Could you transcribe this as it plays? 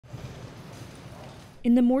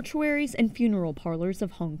In the mortuaries and funeral parlors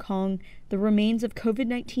of Hong Kong, the remains of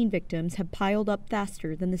COVID-19 victims have piled up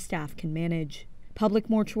faster than the staff can manage. Public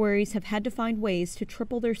mortuaries have had to find ways to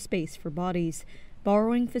triple their space for bodies,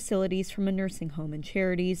 borrowing facilities from a nursing home and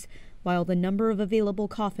charities, while the number of available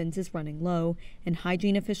coffins is running low, and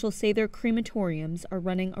hygiene officials say their crematoriums are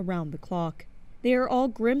running around the clock. They are all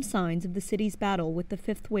grim signs of the city's battle with the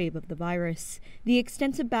fifth wave of the virus. The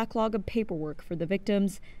extensive backlog of paperwork for the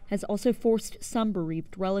victims has also forced some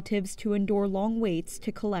bereaved relatives to endure long waits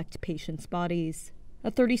to collect patients' bodies. A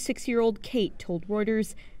 36-year-old Kate told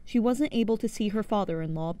Reuters she wasn't able to see her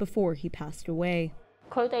father-in-law before he passed away.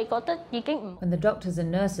 When the doctors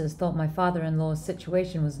and nurses thought my father-in-law's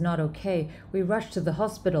situation was not okay, we rushed to the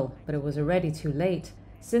hospital, but it was already too late.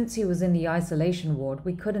 Since he was in the isolation ward,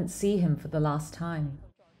 we couldn't see him for the last time.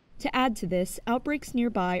 To add to this, outbreaks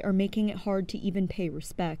nearby are making it hard to even pay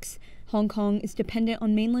respects. Hong Kong is dependent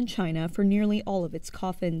on mainland China for nearly all of its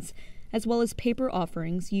coffins, as well as paper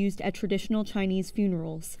offerings used at traditional Chinese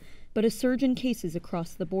funerals. But a surge in cases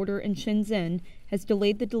across the border in Shenzhen has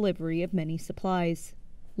delayed the delivery of many supplies.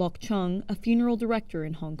 Lok Chung, a funeral director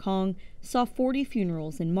in Hong Kong, saw 40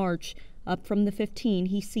 funerals in March, up from the 15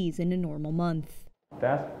 he sees in a normal month.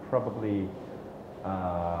 That's probably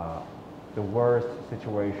the worst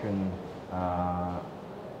situation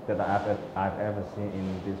that I've ever seen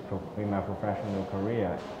in my professional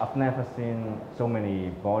career. I've never seen so many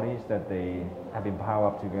bodies that they have been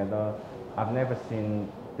piled up together. I've never seen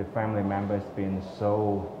the family members being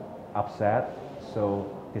so upset, so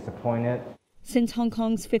disappointed. Since Hong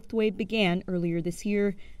Kong's fifth wave began earlier this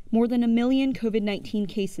year, more than 1 million COVID-19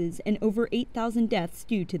 cases and over 8,000 deaths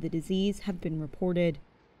due to the disease have been reported.